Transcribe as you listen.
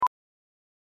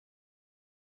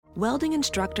Welding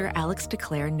instructor Alex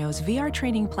DeClaire knows VR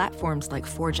training platforms like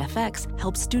Forge FX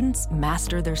help students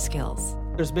master their skills.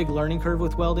 There's a big learning curve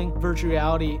with welding. Virtual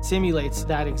reality simulates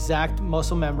that exact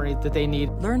muscle memory that they need.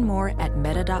 Learn more at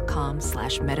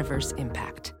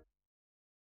meta.com/metaverseimpact.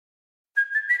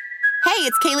 Hey,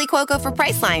 it's Kaylee Cuoco for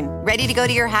Priceline. Ready to go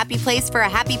to your happy place for a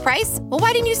happy price? Well,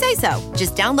 why didn't you say so?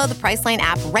 Just download the Priceline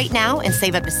app right now and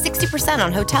save up to 60%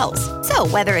 on hotels. So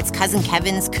whether it's Cousin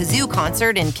Kevin's Kazoo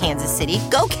concert in Kansas City,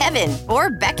 go Kevin,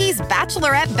 or Becky's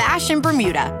Bachelorette Bash in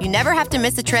Bermuda, you never have to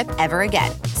miss a trip ever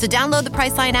again. So download the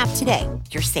Priceline app today.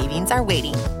 Your savings are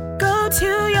waiting. Go to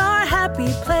your happy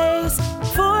place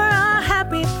for a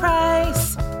happy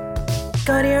price.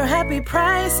 Go to your happy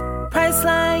price,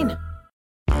 Priceline.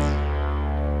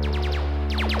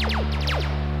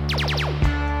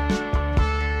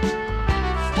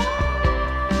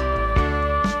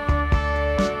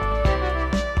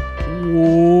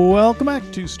 Welcome back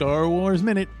to Star Wars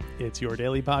Minute. It's your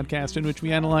daily podcast in which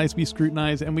we analyze, we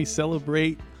scrutinize, and we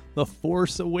celebrate The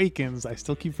Force Awakens. I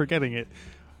still keep forgetting it.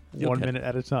 One minute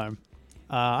at a time.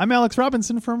 I'm Alex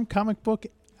Robinson from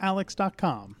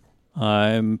comicbookalex.com.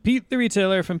 I'm Pete the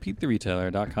Retailer from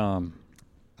PeteTheRetailer.com.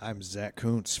 I'm Zach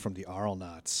Kuntz from the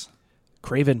Arlnauts.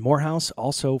 Craven Morehouse,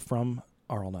 also from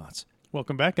Arlnauts.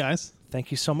 Welcome back, guys.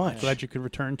 Thank you so much. Glad you could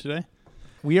return today.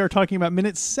 We are talking about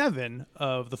Minute 7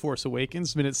 of The Force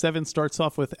Awakens. Minute 7 starts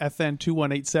off with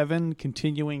FN-2187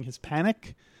 continuing his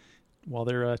panic while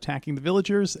they're attacking the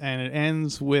villagers, and it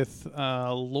ends with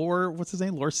Lor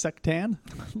Sectan?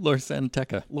 Lor San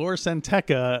Tekka. Lor San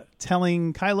Tekka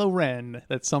telling Kylo Ren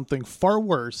that something far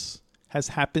worse has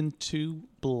happened to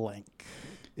blank.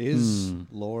 Is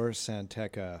Lor San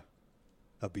Tekka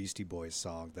a Beastie Boys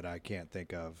song that I can't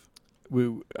think of?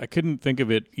 I couldn't think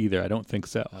of it either. I don't think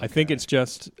so. Okay. I think it's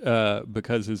just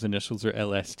because his initials are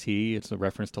LST. It's a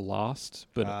reference to Lost,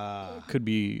 but it could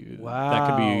be that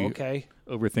could be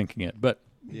overthinking it. But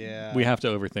yeah, we have to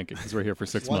overthink it because we're here for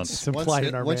 6 months. It's implied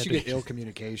in our once you get ill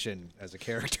communication as a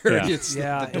character,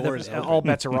 the doors all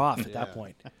bets are off at that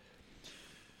point.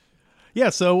 Yeah,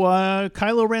 so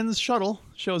Kylo Ren's shuttle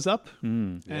shows up,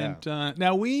 and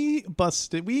now we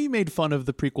made fun of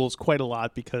the prequels quite a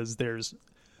lot because there's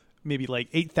maybe like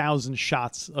 8,000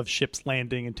 shots of ships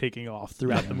landing and taking off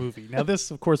throughout the movie. Now this,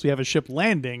 of course, we have a ship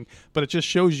landing, but it just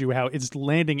shows you how it's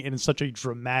landing in such a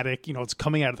dramatic, it's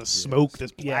coming out of the smoke,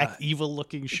 this black,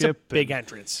 evil-looking ship. It's a big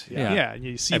entrance. Yeah, and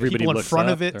you see people in front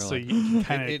of it, so you can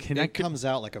kind of connect. It comes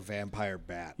out like a vampire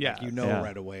bat. Yeah. Like, you know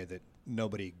right away that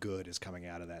nobody good is coming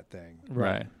out of that thing.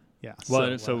 Right. Yeah.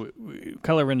 Well, so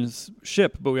Kylo Ren's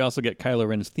ship, but we also get Kylo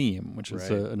Ren's theme, which is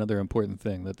another important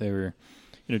thing that they were...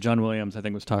 John Williams, I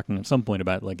think, was talking at some point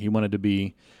about, like, he wanted to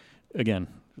be, again,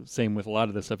 same with a lot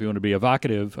of this stuff, he wanted to be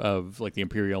evocative of, like, the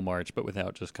Imperial March, but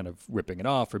without just kind of ripping it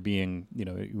off or being, he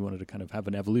wanted to kind of have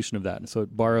an evolution of that. And so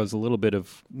it borrows a little bit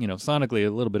of, sonically a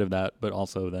little bit of that, but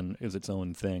also then is its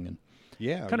own thing. And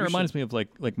kind of reminds me of,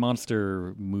 like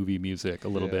monster movie music a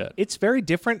little bit. It's very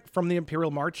different from the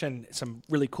Imperial March in some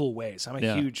really cool ways. I'm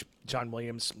a huge John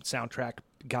Williams soundtrack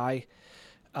guy.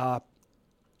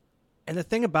 And the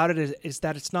thing about it is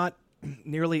that it's not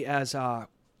nearly as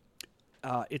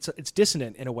it's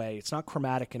dissonant in a way. It's not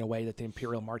chromatic in a way that the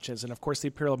Imperial March is. And of course, the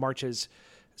Imperial March is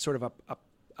sort of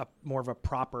a more of a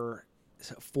proper,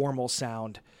 formal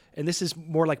sound, and this is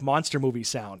more like monster movie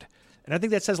sound. And I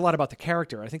think that says a lot about the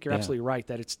character. I think you're absolutely right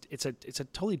that it's a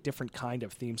totally different kind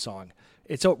of theme song.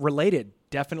 It's related,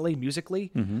 definitely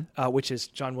musically, which is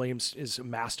John Williams is a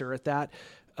master at that.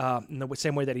 In the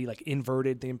same way that he like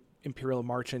inverted the Imperial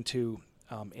March into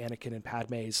Anakin and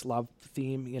Padme's love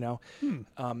theme,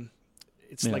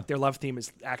 it's like their love theme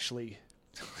is actually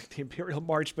the Imperial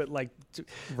March, but like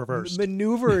reversed,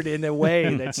 maneuvered in a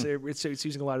way that's it's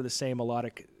using a lot of the same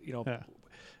melodic,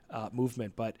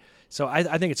 movement. But so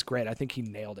I think it's great. I think he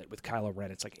nailed it with Kylo Ren.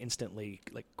 It's like instantly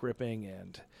like gripping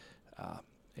and.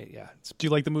 Do you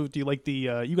like the move? Do you like the?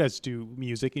 You guys do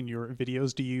music in your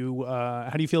videos. Do you?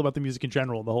 How do you feel about the music in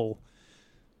general? The whole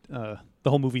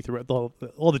movie throughout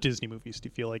all the Disney movies. Do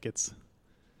you feel like it's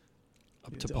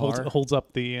up to par? Holds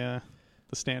up the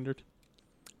standard?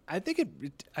 I think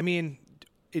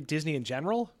Disney in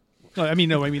general. No, I mean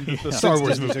the Star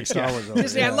Wars music. Star Wars.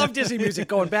 Disney. I love Disney music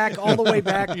going back all the way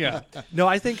back. Yeah. No,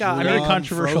 I think very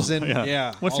controversial.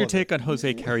 Frozen, What's your take on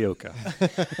Jose Carioca?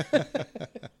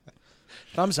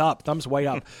 Thumbs up, thumbs way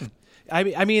up.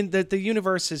 I mean, the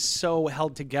universe is so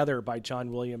held together by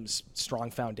John Williams'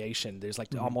 strong foundation. There's like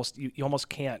almost you almost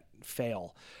can't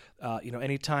fail.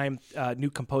 Anytime a new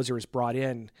composer is brought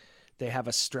in, they have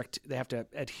a strict have to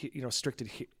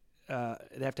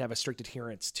have a strict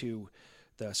adherence to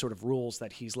the sort of rules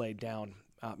that he's laid down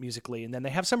musically, and then they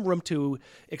have some room to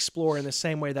explore in the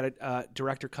same way that a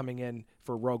director coming in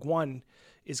for Rogue One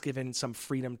is given some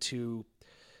freedom to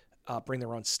bring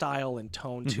their own style and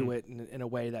tone to it in a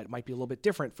way that might be a little bit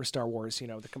different for Star Wars.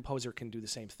 The composer can do the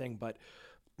same thing, but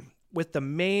with the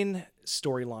main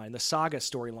storyline, the saga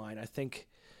storyline, I think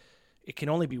it can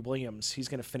only be Williams. He's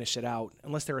going to finish it out,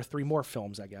 unless there are 3 more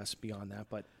films, I guess, beyond that.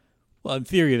 But well, in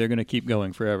theory, they're going to keep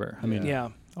going forever. I mean, yeah.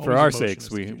 For our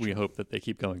sakes, we hope that they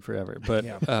keep going forever. But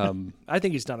I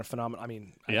think he's done a phenomenal. I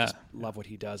mean, I Yeah. just love what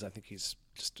he does. I think he's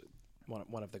just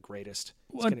one of the greatest.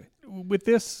 With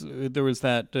this, there was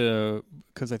that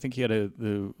because I think he had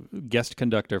the guest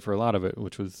conductor for a lot of it,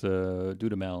 which was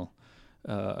Dudamel,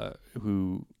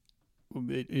 who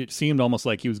it seemed almost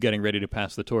like he was getting ready to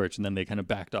pass the torch, and then they kind of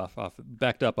backed up off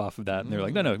of that, and they're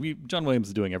like, no, John Williams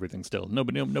is doing everything still.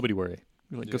 Nobody worry.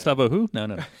 You're like, Gustavo who? No.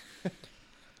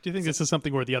 Do you think this is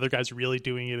something where the other guy's really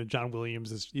doing it and John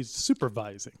Williams he's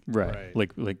supervising? Right.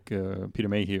 Like Peter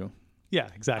Mayhew. Yeah,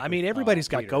 exactly. I mean, everybody's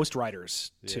got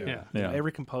ghostwriters too. Yeah.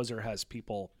 Every composer has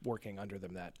people working under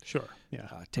them that Sure. Yeah.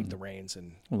 take the reins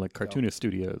and Like cartoonist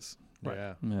studios.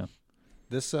 Yeah. Yeah.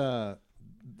 This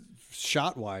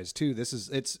shot wise too,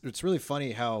 it's really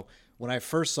funny how when I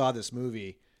first saw this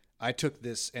movie, I took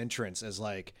this entrance as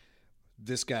like,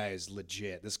 this guy is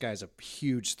legit. This guy's a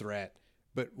huge threat.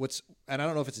 But and I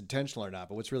don't know if it's intentional or not,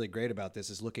 but what's really great about this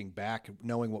is looking back,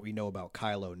 knowing what we know about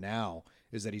Kylo now,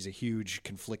 is that he's a huge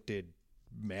conflicted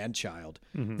man-child.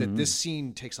 That this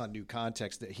scene takes on new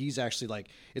context, that he's actually like,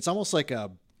 it's almost like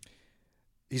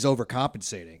he's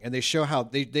overcompensating. And they show how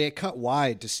they cut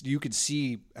wide you can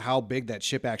see how big that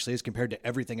ship actually is compared to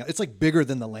everything else. It's like bigger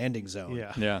than the landing zone.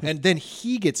 Yeah. And then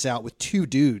he gets out with 2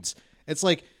 dudes. It's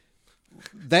like,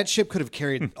 that ship could have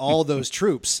carried all those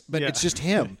troops, but it's just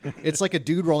him. It's like a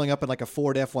dude rolling up in like a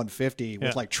Ford F-150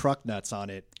 with like truck nuts on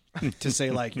it to say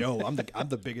like, "Yo, I'm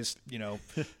the biggest,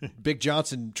 Big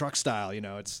Johnson truck style."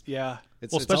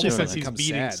 It's especially almost since he's becomes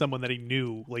beating sad. someone that he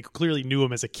knew, like clearly knew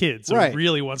him as a kid, so Right. he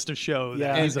really wants to show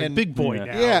that he's a And- big boy yeah.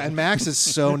 now. Yeah, and Max is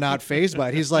so not fazed by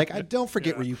it. He's like, "I don't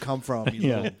forget where you come from."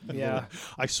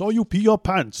 I saw you pee your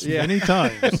pants many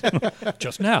times.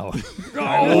 Just now.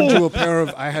 I loaned you a pair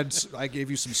of. I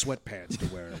gave you some sweatpants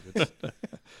to wear.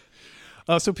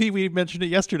 So Pete, we mentioned it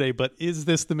yesterday, but is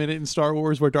this the minute in Star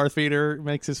Wars where Darth Vader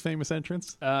makes his famous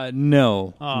entrance?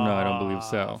 No, I don't believe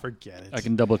so. Forget it. I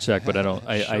can double check, but I don't.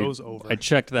 Show's over. I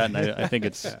checked that, and I think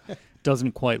it's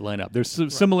doesn't quite line up. There's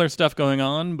similar stuff going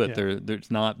on, but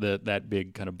there's not that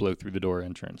big kind of blow through the door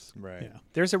entrance. Right. Yeah.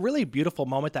 there's a really beautiful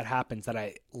moment that happens that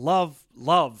I love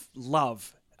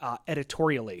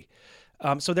editorially.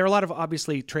 So there are a lot of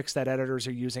obviously tricks that editors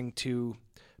are using to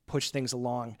push things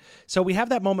along. So we have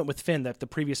that moment with Finn, the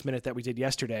previous minute that we did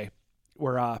yesterday,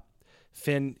 where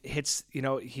Finn hits.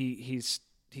 He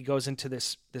goes into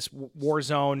this war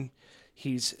zone.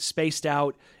 He's spaced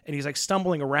out and he's like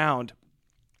stumbling around.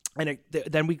 And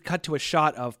then we cut to a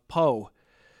shot of Poe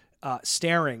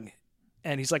staring,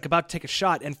 and he's like about to take a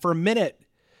shot. And for a minute,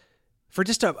 for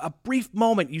just a brief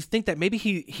moment, you think that maybe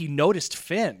he noticed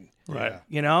Finn, Right.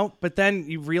 But then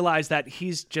you realize that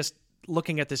he's just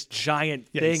looking at this giant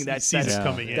thing that's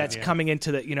coming in. coming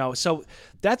into the, so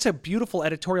that's a beautiful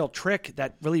editorial trick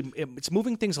that really, it's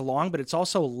moving things along, but it's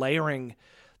also layering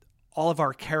all of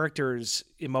our characters'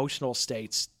 emotional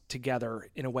states together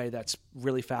in a way that's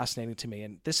really fascinating to me.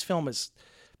 And this film is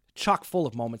chock full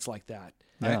of moments like that.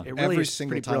 Yeah. It really Every is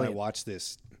single pretty time brilliant. I watch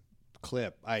this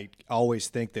clip, I always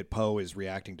think that Poe is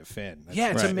reacting to Finn. Yeah,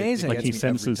 it's Right. amazing. Like gets he me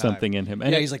senses every time. something in him.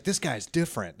 Yeah, he's like, this guy's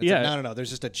different. It's Yeah. like, no, there's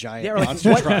just a giant Yeah, or like,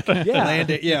 monster what? truck. Yeah.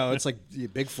 Landed, it's like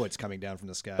Bigfoot's coming down from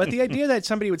the sky. But the idea that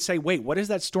somebody would say, wait, what is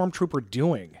that stormtrooper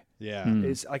doing? yeah.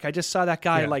 Is like, I just saw that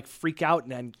guy like freak out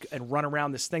and run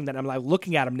around this thing that I'm like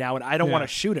looking at him now and I don't want to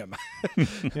shoot him.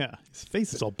 Yeah, his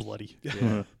face is all bloody.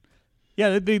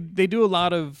 Yeah, they do a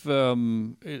lot of.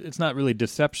 It's not really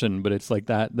deception, but it's like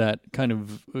that kind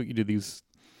of these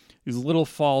little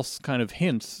false kind of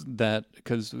hints that,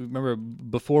 because remember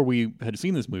before we had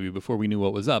seen this movie, before we knew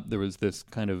what was up, there was this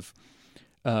kind of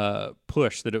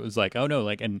push that it was like, oh no,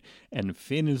 like and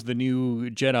Finn is the new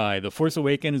Jedi, The Force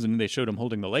Awakens, and they showed him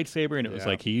holding the lightsaber, and it was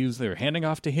like they're handing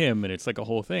off to him, and it's like a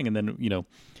whole thing, and then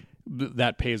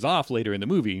that pays off later in the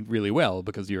movie really well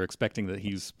because you're expecting that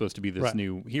he's supposed to be this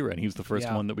new hero, and he's the first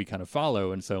one that we kind of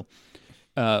follow, and so.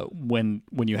 When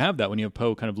you have that, when you have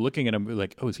Poe kind of looking at him,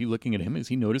 like, oh, is he looking at him? Is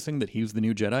he noticing that he's the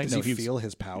new Jedi? Does he feel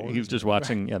his power? He's just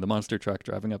watching, the monster truck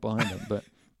driving up behind him. But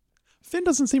Finn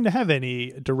doesn't seem to have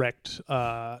any direct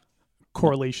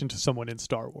correlation to someone in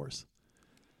Star Wars.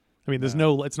 I mean, there's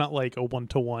no. It's not like a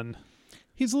 1-to-1.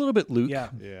 he's a little bit Luke. Yeah.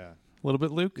 Yeah. A little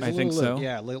bit Luke? He's I a think little so.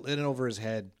 Yeah, in and over his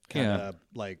head, kind of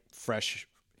like fresh.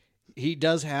 He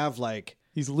does have like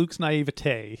He's Luke's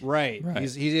naivete. right. Right.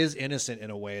 He is innocent in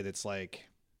a way that's like,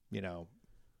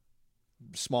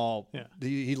 small. Yeah.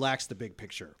 He lacks the big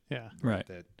picture. Yeah. Right.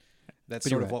 That's But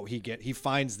sort you're of right. what he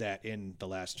finds that in The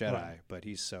Last Jedi, Right. but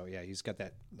he's got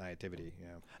that naivety. Yeah.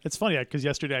 It's funny because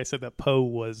yesterday I said that Poe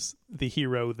was the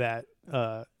hero that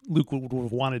Luke would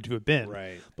have wanted to have been.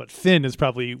 Right. But Finn is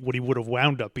probably what he would have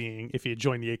wound up being if he had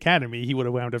joined the academy. He would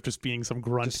have wound up just being some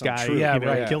grunt Just some guy, troop. Yeah,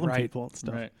 right, killing right. people and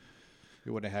stuff. Right. He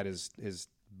wouldn't have had his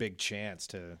big chance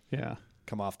to Yeah.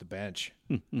 come off the bench.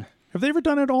 Have they ever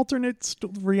done an alternate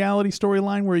reality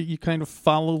storyline where you kind of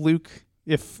follow Luke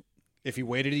if If he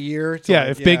waited a year,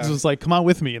 if Biggs was like, come on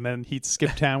with me, and then he'd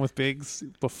skip town with Biggs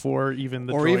before even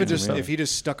the or even droids just and if he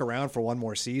just stuck around for one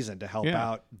more season to help Yeah.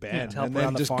 out Ben, To help and then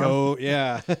around the just farm. go,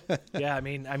 yeah, Yeah, I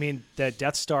mean, the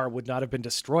Death Star would not have been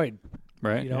destroyed.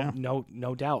 Right.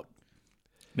 No doubt.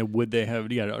 Now, would they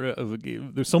have? Yeah,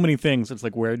 there's so many things. It's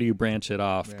like, where do you branch it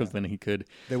off? Because then he could.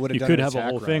 They would have You done could an have a attack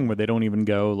whole run. thing where they don't even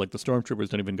go. Like the stormtroopers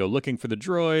don't even go looking for the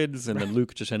droids, and then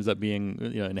Luke just ends up being,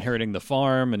 inheriting the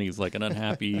farm, and he's like an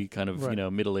unhappy kind of,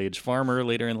 middle-aged farmer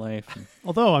later in life.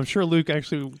 Although I'm sure Luke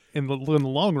actually, in the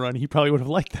long run, he probably would have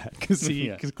liked that because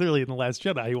Yeah. clearly in The Last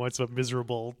Jedi he wants a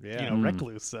miserable,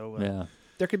 recluse. So Yeah.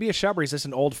 There could be a shot where he's just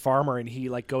an old farmer and he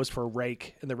like goes for a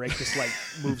rake and the rake just like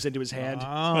moves into his hand.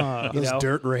 Those know?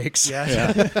 dirt rakes, Yeah.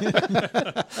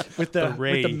 with the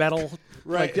rake. metal.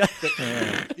 right?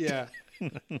 Yeah.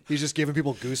 He's just giving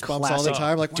people goosebumps all the Classic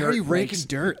time. Like, why are dirt you raking rakes.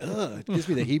 dirt? Ugh, it gives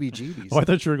me the heebie-jeebies. Oh, I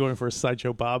thought you were going for a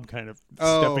Sideshow Bob kind of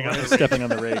stepping on the Stepping on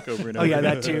the rake over and Oh over. yeah,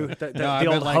 that too. The No, I old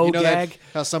meant like, hoe that, gag.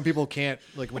 how some people can't,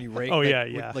 like when you rake. Oh, like, yeah,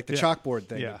 with, yeah. like the Yeah. chalkboard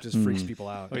thing. Yeah. It just freaks people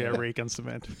out. Oh yeah, rake on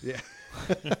cement. Yeah.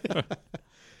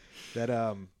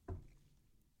 That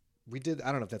we did.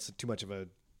 I don't know if that's too much of a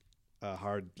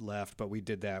hard left, but we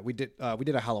did that. We did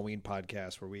a Halloween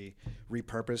podcast where we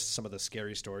repurposed some of the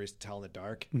scary stories to tell in the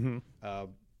dark,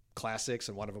 classics,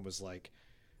 and one of them was like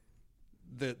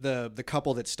the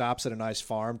couple that stops at a nice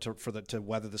farm to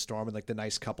weather the storm, and like the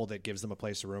nice couple that gives them a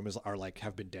place to room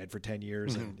have been dead for 10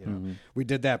 years, and we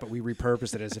did that, but we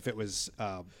repurposed it as if it was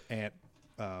Aunt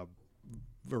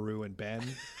Veru and Ben.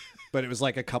 But it was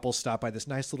like a couple stopped by this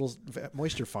nice little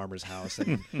moisture farmer's house,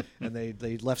 and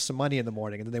they left some money in the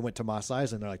morning, and then they went to Mos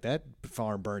Eisley, and they're like, that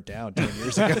farm burnt down 10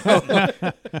 years ago.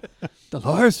 The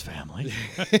Lars family.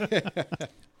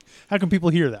 How can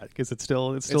people hear that? Because it's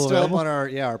still It's still up available? on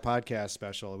our podcast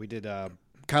special. We did.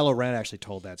 Kylo Ren actually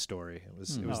told that story. It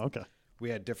was. Oh, okay. We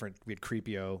had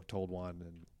Creepio told one,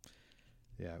 and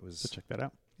yeah, it was. So check that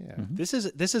out. Yeah. This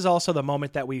is also the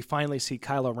moment that we finally see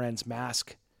Kylo Ren's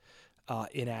mask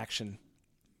in action,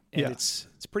 and Yeah. it's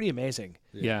pretty amazing.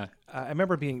 Yeah. I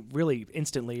remember being really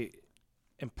instantly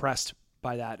impressed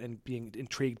by that and being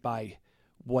intrigued by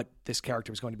what this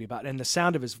character was going to be about, and the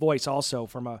sound of his voice also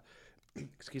from a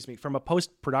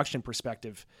post-production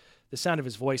perspective, the sound of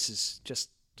his voice is just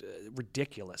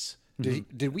ridiculous.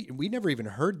 Did we never even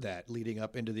heard that leading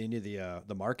up into any of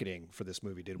the marketing for this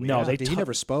movie? Did we? No, he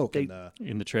never spoke in the.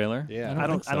 In the trailer? Yeah. I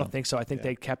don't think so. I think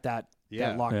they kept that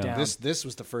locked Yeah. down. This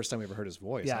was the first time we ever heard his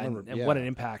voice. yeah, I remember, and what an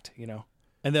impact,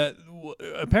 And that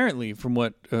apparently, from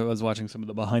what I was watching, some of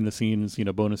the behind the scenes,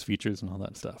 bonus features and all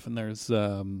that stuff, and there's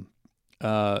that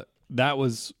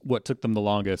was what took them the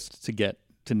longest to get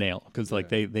to nail, because like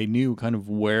they knew kind of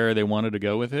where they wanted to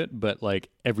go with it, but like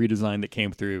every design that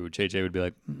came through, JJ would be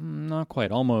like, not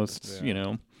quite, almost,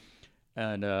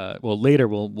 And later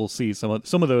we'll see some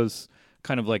of those,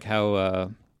 kind of like how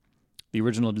the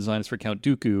original designs for Count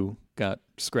Dooku got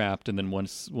scrapped, and then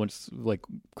once like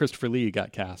Christopher Lee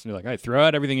got cast, and you're like, all right, throw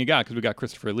out everything you got because we got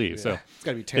Christopher Lee. So it's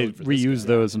got to be they tailored for this reused guy.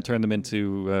 those and turned them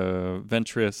into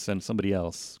Ventress and somebody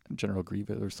else, General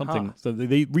Grievous or something. Huh. So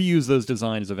they reused those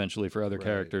designs eventually for other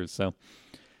characters. So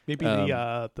Maybe Um, Kit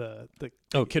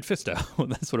Fisto,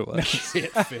 that's what it was.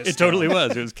 Kit Fisto. It totally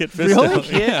was. It was Kit Fisto.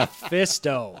 Really? Yeah.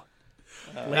 Fisto.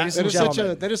 Ladies That and is such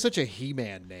gentlemen. that is such a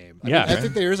He-Man name. I Yeah. mean, I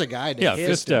think there is a guy named Yeah,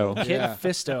 Fisto. Kit Yeah.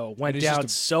 Fisto went And he's down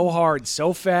just so hard,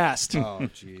 so fast. Oh,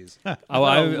 jeez. I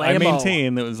Lambo.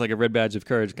 maintain that it was like a red badge of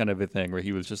courage kind of a thing, where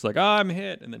he was just like, "Oh, I'm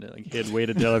hit," and then like he had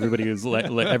waited till everybody was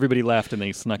everybody left, and then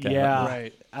he snuck out. Yeah.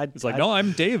 Right. It's like, no,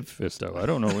 I'm Dave Fisto. I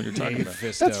don't know what you're talking about.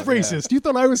 Fisto, That's yeah. racist. You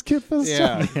thought I was Kit Fisto?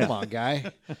 Yeah, come on,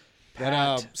 guy.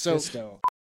 So Fisto.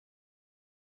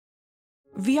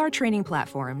 VR training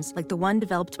platforms, like the one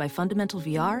developed by Fundamental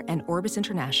VR and Orbis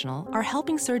International, are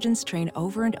helping surgeons train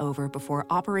over and over before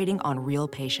operating on real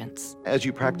patients. As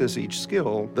you practice each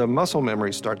skill, the muscle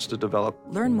memory starts to develop.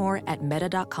 Learn more at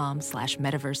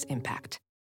meta.com/metaverseimpact.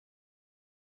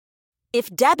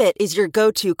 If debit is your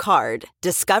go-to card,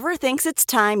 Discover thinks it's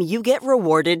time you get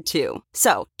rewarded too.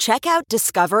 So, check out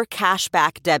Discover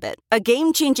Cashback Debit, a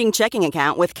game-changing checking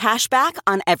account with cash back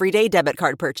on everyday debit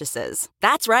card purchases.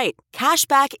 That's right,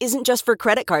 cashback isn't just for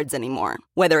credit cards anymore.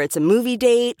 Whether it's a movie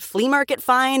date, flea market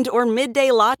find, or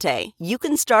midday latte, you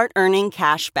can start earning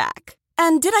cash back.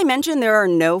 And did I mention there are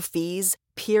no fees,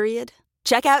 period?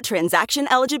 Check out transaction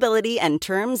eligibility and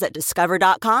terms at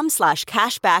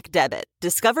discover.com/cashbackdebit.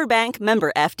 Discover Bank,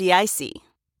 member FDIC.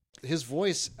 His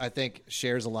voice, I think,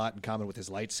 shares a lot in common with his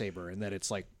lightsaber in that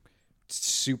it's like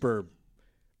super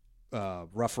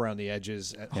rough around the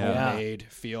edges, homemade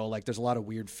feel. Like there's a lot of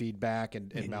weird feedback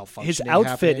and malfunctioning. His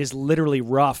outfit happening. is literally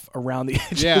rough around the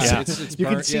edges. Yeah, it's you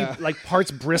burnt, can see like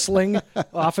parts bristling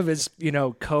off of his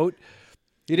coat.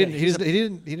 He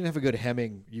didn't have a good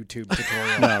hemming YouTube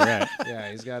tutorial. No, right.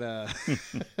 Yeah, he's got a.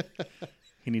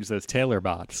 He needs those tailor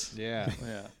bots. Yeah.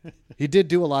 He did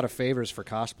do a lot of favors for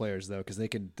cosplayers though, because they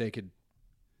could take it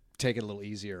a little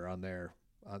easier on their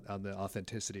on the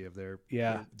authenticity of their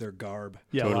garb.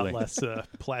 Yeah, Totally. a lot less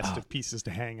plastic pieces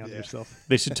to hang on yourself.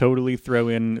 They should totally throw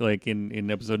in, like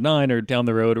in episode 9 or down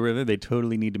the road or whatever, they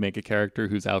totally need to make a character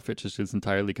whose outfit just is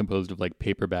entirely composed of like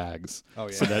paper bags. Oh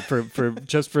yeah. So that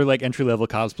for like entry level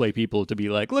cosplay people to be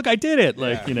like, look, I did it.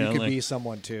 Like, you could like, be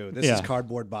someone too. This is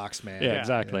Cardboard Box Man. Yeah,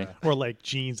 exactly. Or like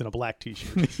jeans and a black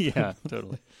t-shirt. Yeah,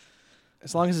 totally.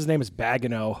 As long as his name is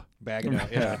Bagano.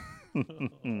 Bagano, yeah.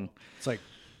 It's like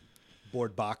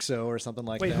Board Boxo or something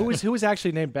like Wait, that. who was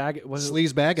actually named Bag? Was it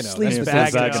Sleaze Bagano. Sleaze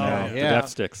That's what Bagano. his name. The Yeah. death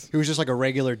sticks. He was just like a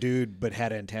regular dude, but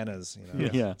had antennas. You know?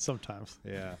 Yeah. Sometimes.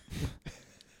 Yeah.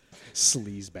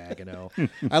 Sleaze Bagano.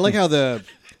 I like how they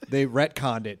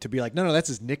retconned it to be like, no, that's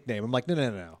his nickname. I'm like,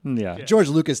 no. Yeah. George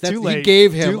Lucas, Too he late.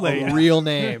 gave Too him late. a real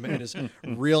name, and his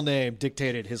real name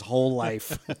dictated his whole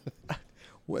life.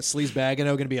 What, Sleaze Bagano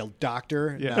going to be a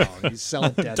doctor? Yeah. No, he's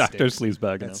selling death Dr. sticks. Sleaze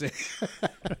Bagano.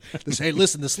 That's it. Hey,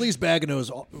 listen, the Sleaze Baganos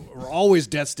are always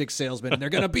death stick salesmen, and they're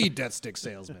going to be death stick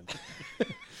salesmen.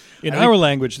 In our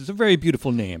language, it's a very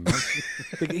beautiful name.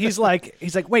 he's like,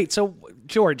 wait, so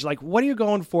George, like, what are you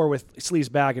going for with Sleaze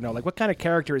Bagano? Like, what kind of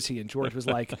character is he? And George was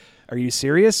like, are you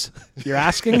serious? You're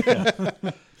asking?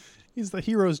 He's the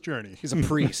hero's journey. He's a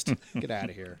priest. Get out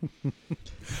of here.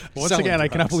 Once Selling again, I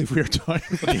cannot drugs. believe we are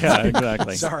talking about Yeah,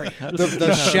 exactly. Sorry.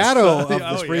 The shadow of the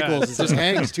Oh, sprinkles yeah. just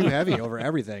hangs too heavy over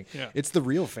everything. Yeah. It's the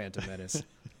real Phantom Menace.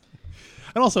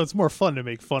 And also, it's more fun to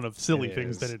make fun of silly It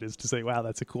things is. than it is to say, wow,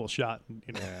 that's a cool shot. And,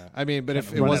 Yeah, I mean, but if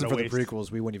Kind it of run wasn't out for of the waste. prequels,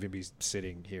 we wouldn't even be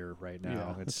sitting here right now. Yeah,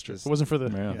 It's that's true. just If it wasn't for the...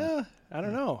 Yeah. I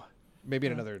don't know. maybe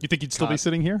in another. You think you'd still be cos-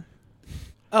 sitting here?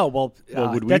 Oh, well,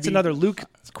 would we that's be- another Luke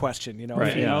question,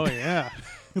 Right, yeah. Oh, yeah.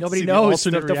 Nobody See the knows the,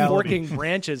 alternate reality. forking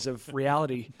branches of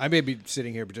reality. I may be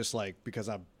sitting here, but just like because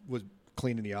I was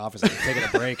cleaning the office, and taking a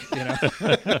break,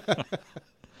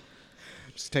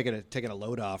 just taking a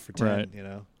load off for 10,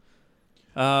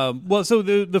 Right. Well, So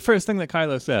the first thing that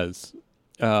Kylo says,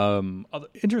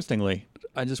 interestingly,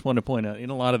 I just want to point out in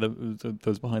a lot of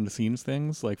those behind the scenes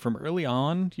things, like from early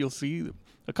on, you'll see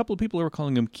a couple of people were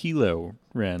calling him Kylo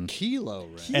Ren. Kilo,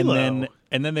 right?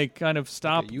 And then they kind of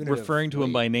stop unit of referring to him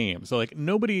weight. by name. So like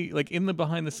nobody, like in the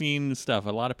behind the scenes stuff,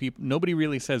 a lot of people, nobody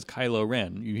really says Kylo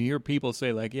Ren. You hear people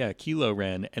say like, yeah, Kylo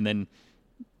Ren, and then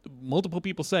multiple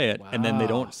people say it, and then they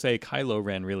don't say Kylo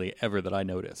Ren really ever that I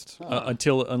noticed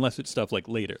unless it's stuff like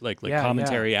later, like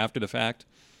commentary after the fact.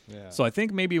 Yeah. So I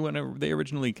think maybe when they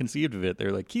originally conceived of it,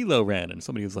 they're like Kylo Ren, and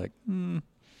somebody was like,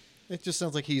 It just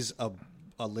sounds like he's a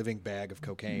living bag of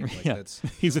cocaine. Like yeah, that's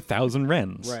he's 1,000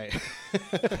 Rens, right.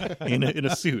 in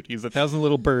a suit. He's 1,000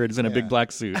 little birds in a big Yeah.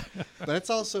 black suit. But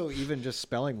it's also even just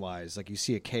spelling wise, like you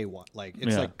see a K1, like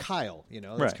it's Yeah. like Kyle.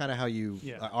 That's Right. kind of how you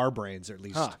our brains, or at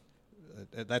least Huh.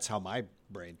 that's how my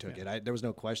brain took it. There was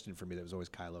no question for me. That was always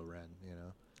Kylo Ren.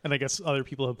 And I guess other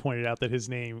people have pointed out that his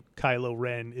name, Kylo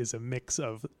Ren, is a mix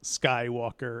of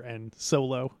Skywalker and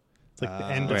Solo. It's like the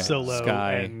end of Right. Solo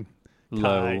Sky, and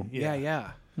Low. Kai.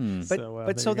 Yeah. But So,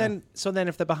 there so you go. then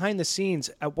if the behind the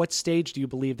scenes, at what stage do you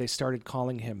believe they started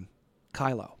calling him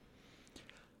Kylo?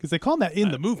 Because they call him that in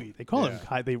the movie. They call him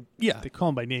Kai. They call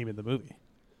him by name in the movie.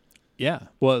 Yeah.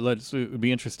 Well, it would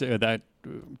be interesting. That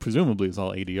presumably is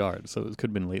all ADR, so it could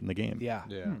have been late in the game. Yeah.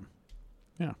 Yeah.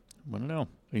 Yeah. I don't know.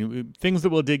 Things that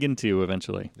we'll dig into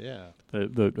eventually. Yeah.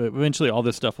 Eventually, all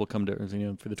this stuff will come to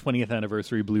for the 20th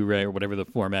anniversary Blu-ray or whatever the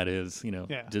format is.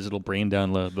 Digital brain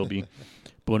download. There'll be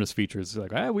bonus features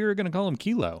like we were going to call him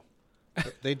Kilo.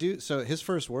 They do. So his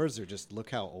first words are just,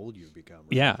 "Look how old you've become."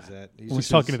 Right? Yeah. He's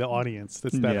talking to the audience.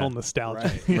 That's that whole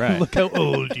nostalgia. Right. Look how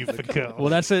old you've become. Well,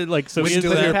 that's it. Like so, We're he is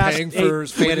still there. here paying for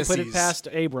Put it fantasies. past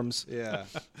Abrams. Yeah.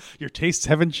 Your tastes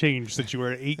haven't changed since you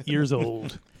were 8 years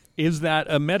old. Is that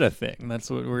a meta thing? That's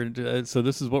what we're. So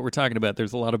this is what we're talking about.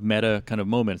 There's a lot of meta kind of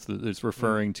moments that it's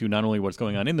referring to not only what's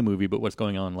going on in the movie, but what's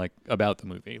going on like about the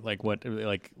movie. Like what,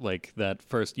 like that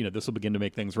first. This will begin to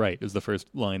make things right is the first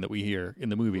line that we hear in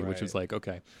the movie, which is like,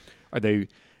 okay, are they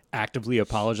actively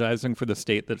apologizing for the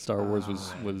state that Star Wars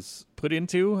was put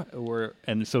into,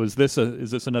 and so is this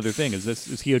another thing?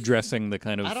 Is he addressing the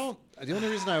kind of? The only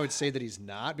reason I would say that he's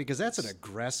not, because that's an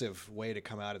aggressive way to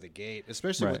come out of the gate,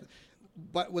 especially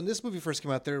but when this movie first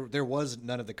came out, there was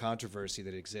none of the controversy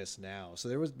that exists now. So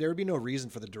there would be no reason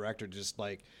for the director to just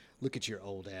like, look at your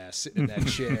old ass sitting in that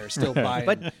chair, still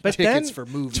buying tickets for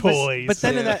movies, toys. But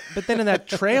then in that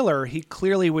trailer, he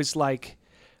clearly was like,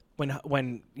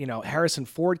 when Harrison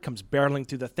Ford comes barreling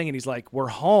through the thing, and he's like, "We're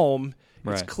home."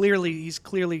 He's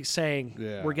clearly saying,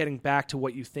 "We're getting back to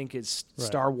what you think is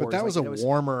Star Wars." But that was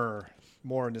warmer,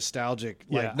 more nostalgic.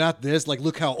 Like not this. Like,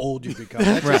 look how old you've become.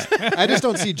 I just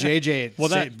don't see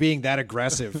JJ being that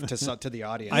aggressive to the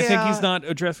audience. I think he's not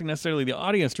addressing necessarily the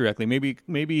audience directly.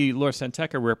 Maybe Lor San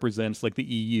Tekka represents like the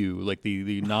EU, like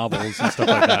the novels and stuff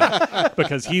like that,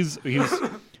 because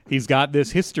he's got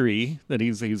this history that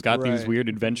he's got these weird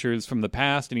adventures from the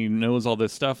past, and he knows all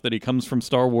this stuff that he comes from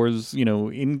Star Wars,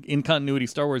 in continuity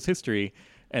Star Wars history.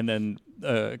 And then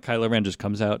Kylo Ren just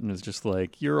comes out and is just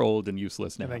like, "You're old and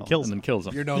useless now," and then kills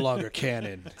him. You're no longer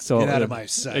canon. So get out of my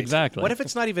sight. Exactly. What if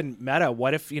it's not even meta?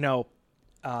 What if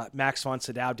Max von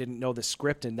Sydow didn't know the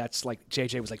script, and that's like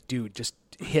JJ was like, "Dude, just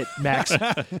hit Max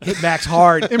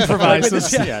hard, improvise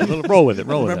this." Roll with it.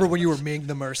 Remember when you were Ming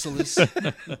the Merciless?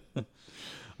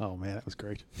 Oh, man, that was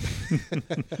great.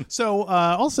 So,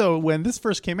 also, when this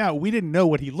first came out, we didn't know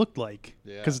what he looked like.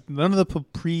 Because none of the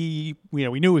we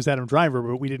knew it was Adam Driver,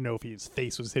 but we didn't know if his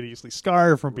face was hideously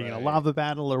scarred from being in a lava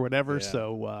battle or whatever. Yeah.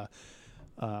 So,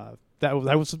 I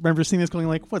remember seeing this going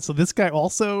like, what? So this guy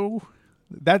also...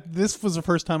 This was the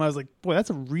first time I was like, boy, that's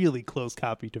a really close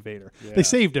copy to Vader. Yeah. They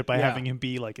saved it by having him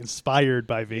be like inspired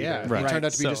by Vader. Yeah, he turned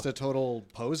out to be just a total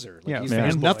poser. Like,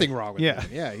 there's nothing wrong with him.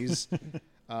 Yeah, he's...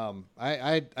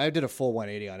 I did a full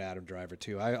 180 on Adam Driver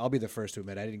too. I'll be the first to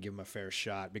admit I didn't give him a fair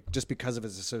shot just because of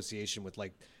his association with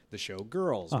like the show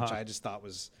Girls, which I just thought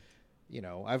was,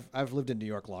 I've lived in New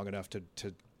York long enough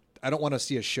to I don't want to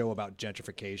see a show about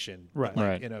gentrification,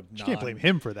 You can't blame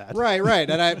him for that, right?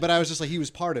 But I was just like, he was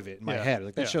part of it in my head.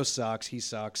 Like that show sucks. He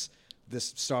sucks.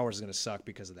 This Star Wars is going to suck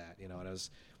because of that, And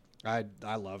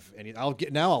I love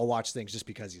I'll watch things just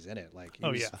because he's in it. Like he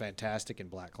was fantastic in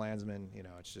Black Klansman.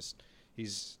 It's just.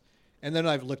 And then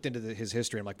I've looked into his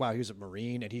history. I'm like, wow, he was a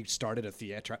Marine, and he started a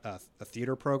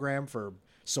theater program for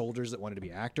soldiers that wanted to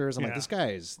be actors. I'm like, this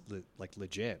guy is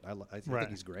legit. I think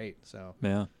he's great. So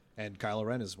and Kylo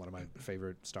Ren is one of my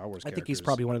favorite Star Wars characters. I think he's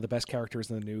probably one of the best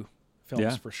characters in the new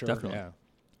films for sure. Definitely. Yeah.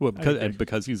 Well,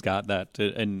 because he's got that,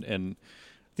 and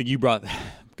I think you brought. I'm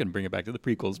going to bring it back to the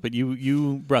prequels, but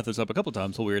you brought this up a couple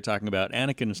times while we were talking about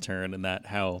Anakin's turn and that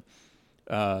how.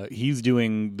 He's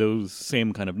doing those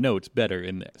same kind of notes better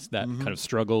in this. That kind of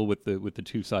struggle with the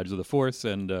two sides of the Force,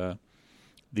 and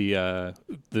the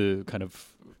kind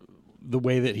of the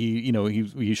way that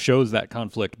he shows that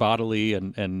conflict bodily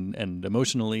and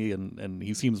emotionally, and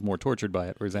he seems more tortured by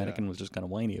it, whereas Anakin was just kind of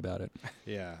whiny about it.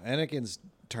 Yeah, Anakin's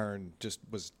turn just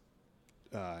was.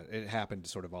 It happened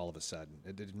sort of all of a sudden.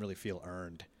 It didn't really feel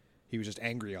earned. He was just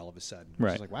angry all of a sudden.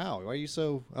 Right. Just like, wow, why are you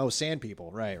so... Oh, sand people.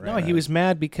 Right. No, he was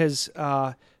mad because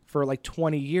for like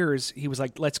 20 years, he was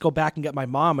like, let's go back and get my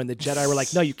mom. And the Jedi were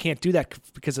like, no, you can't do that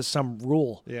because of some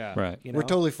rule. Yeah. Right. We're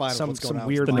totally fine with what's going on.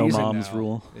 Weird the no moms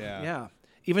rule. Yeah.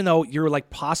 Even though you're like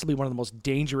possibly one of the most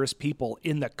dangerous people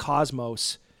in the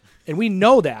cosmos, and we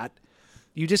know that,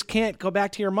 you just can't go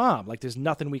back to your mom. Like, there's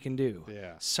nothing we can do.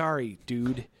 Yeah. Sorry,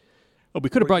 dude. Oh, we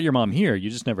could have brought your mom here. You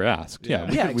just never asked.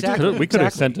 Exactly. We could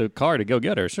have sent a car to go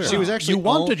get her. Sure. She was actually you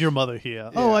wanted your mother here.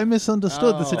 Yeah. Oh, I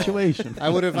misunderstood the situation. I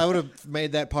would have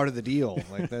made that part of the deal.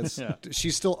 Like that's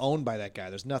she's still owned by that guy.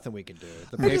 There's nothing we can do.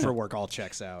 The paperwork all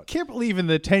checks out. Can't believe in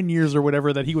the 10 years or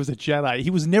whatever that he was a Jedi. He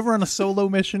was never on a solo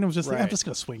mission. It was just like, I'm just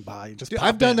going to swing by and just.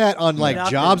 I've done that on like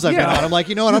jobs I've been on. I'm like,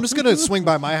 you know what? I'm just going to swing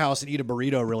by my house and eat a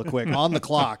burrito real quick on the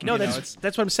clock. No, that's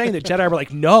what I'm saying. The Jedi were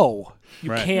like, no,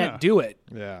 you can't do it.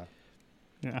 Yeah.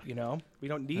 Yeah. We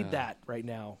don't need that right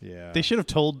now. Yeah. They should have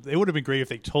told. It would have been great if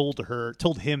they told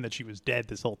him that she was dead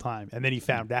this whole time, and then he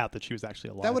found out that she was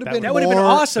actually alive. That would have been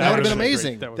awesome. That would have been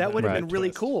amazing. That would have been really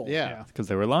cool. Yeah. Because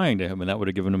they were lying to him, and that would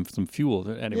have given him some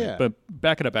fuel. Anyway, but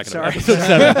back it up. Sorry. Episode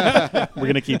 7. We're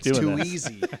gonna keep doing too this.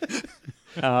 easy.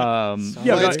 You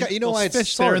know why it's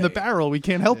fish there in the barrel. We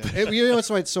can't help it. That's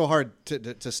why it's so hard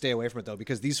to stay away from it though,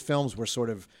 because these films were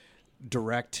sort of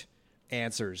direct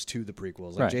answers to the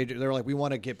prequels. Like Right. they were like, we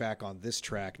want to get back on this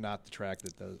track, not the track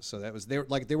that those. So that was they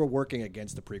were working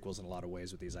against the prequels in a lot of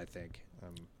ways with these, I think.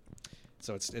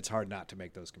 So it's hard not to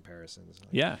make those comparisons.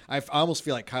 Yeah. I almost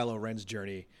feel like Kylo Ren's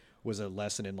journey was a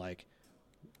lesson in like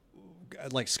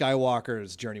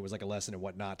Skywalker's journey was like a lesson in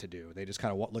what not to do. They just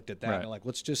kind of looked at that and like,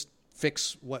 let's just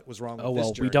fix what was wrong with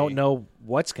this journey. We don't know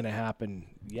what's going to happen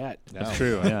yet. No. That's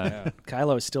true. Yeah.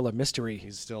 Kylo is still a mystery.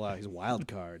 He's still he's a wild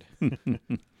card.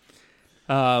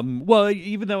 Well,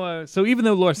 even though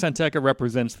Lor San Tekka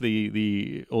represents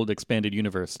the old expanded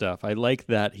universe stuff, I like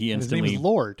that he His instantly name is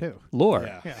Lore too. Lore,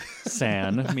 Yeah.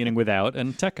 San meaning without,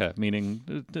 and Tekka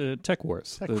meaning Tech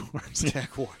Wars. Tech Wars.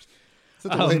 Tech Wars. Is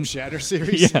that the William Shatner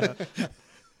series? Yeah.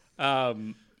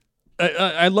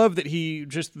 I love that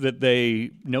that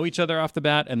they know each other off the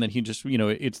bat, and then he just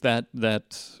it's that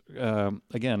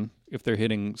again, if they're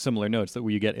hitting similar notes that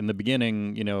where you get in the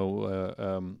beginning,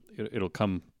 it'll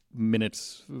come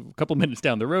a couple minutes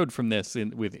down the road from this in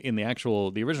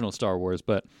the original Star Wars,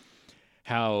 but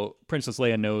how Princess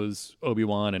Leia knows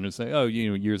Obi-Wan and is like, oh,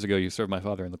 years ago you served my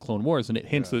father in the Clone Wars, and it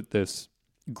hints at this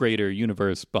greater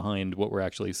universe behind what we're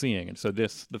actually seeing. And so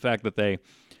the fact that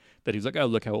he's like, oh,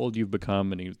 look how old you've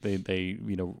become, and they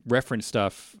reference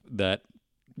stuff that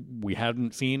we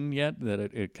hadn't seen yet, that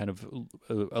it kind of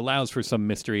allows for some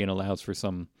mystery and allows for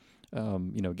some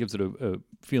gives it a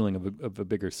feeling of a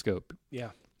bigger scope. Yeah.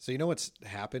 So you know what's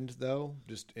happened though,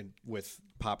 just with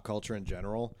pop culture in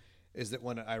general, is that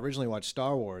when I originally watched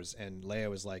Star Wars and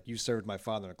Leia was like, "You served my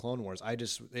father in the Clone Wars,"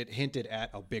 it hinted at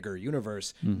a bigger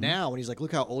universe. Mm-hmm. Now when he's like,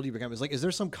 "Look how old you become," it's like, is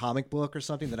there some comic book or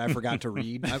something that I forgot to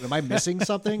read? Am I missing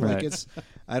something? Right. Like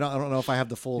I don't know if I have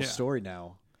the full story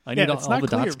now. I need it's all not the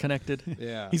clear. dots connected.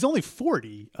 Yeah, He's only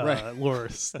 40, Right. Lor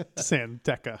San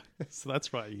Tekka. So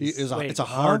that's why it's a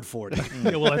hard 40.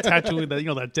 Yeah, well, attached to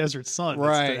that desert sun.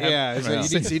 Right? It's to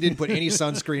have- Yeah. He didn't put any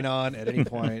sunscreen on at any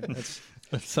point.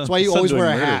 That's why you Sun's always doing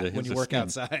wear a murder hat to when you his work skin.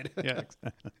 outside. Yeah.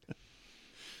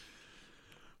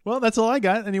 Well, that's all I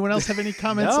got. Anyone else have any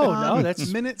comments? No, on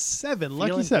that's minute 7, lucky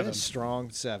feeling 7. good.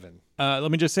 Strong 7. Let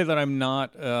me just say that I'm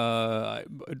not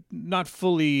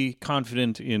fully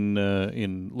confident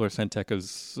in Lor San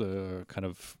Tekka's kind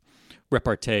of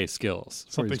repartee skills.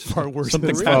 Something Where he's- far worse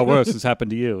Something than far that. worse has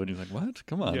happened to you, and he's like, "What?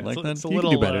 Come on, Yeah, like it's that. a You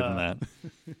little, can do better than that."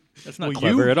 That's not Well,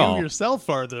 clever at all. You yourself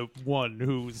are the one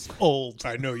who's old.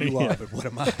 I know you are, but what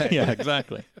am I? Yeah,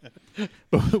 exactly.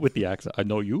 With the accent, I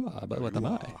know you are, but what am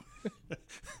I?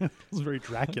 It was very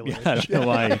Dracula. I don't know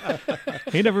why.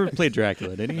 He never played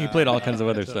Dracula, did he? He played all kinds of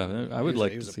other stuff. I would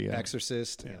like he to was see an it.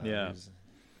 Exorcist. Yeah.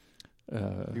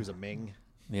 He was a Ming.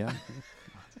 Yeah.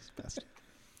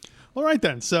 All right,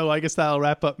 then. So I guess that'll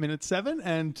wrap up minute 7.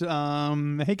 And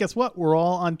hey, guess what? We're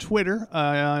all on Twitter.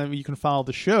 You can follow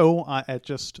the show at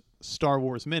just Star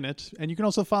Wars Minute. And you can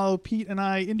also follow Pete and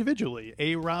I individually,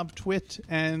 Rob Twit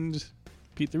and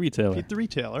Pete the Retailer. Pete the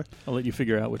Retailer. I'll let you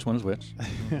figure out which one's which.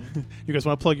 You guys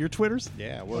want to plug your Twitters?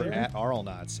 Yeah, we're at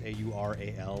Arlnauts,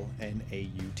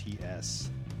 AURALNAUTS.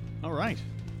 All right.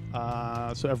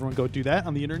 So everyone go do that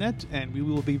on the internet. And we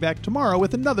will be back tomorrow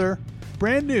with another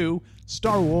brand new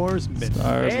Star Wars Minute.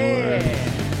 Star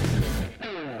Wars.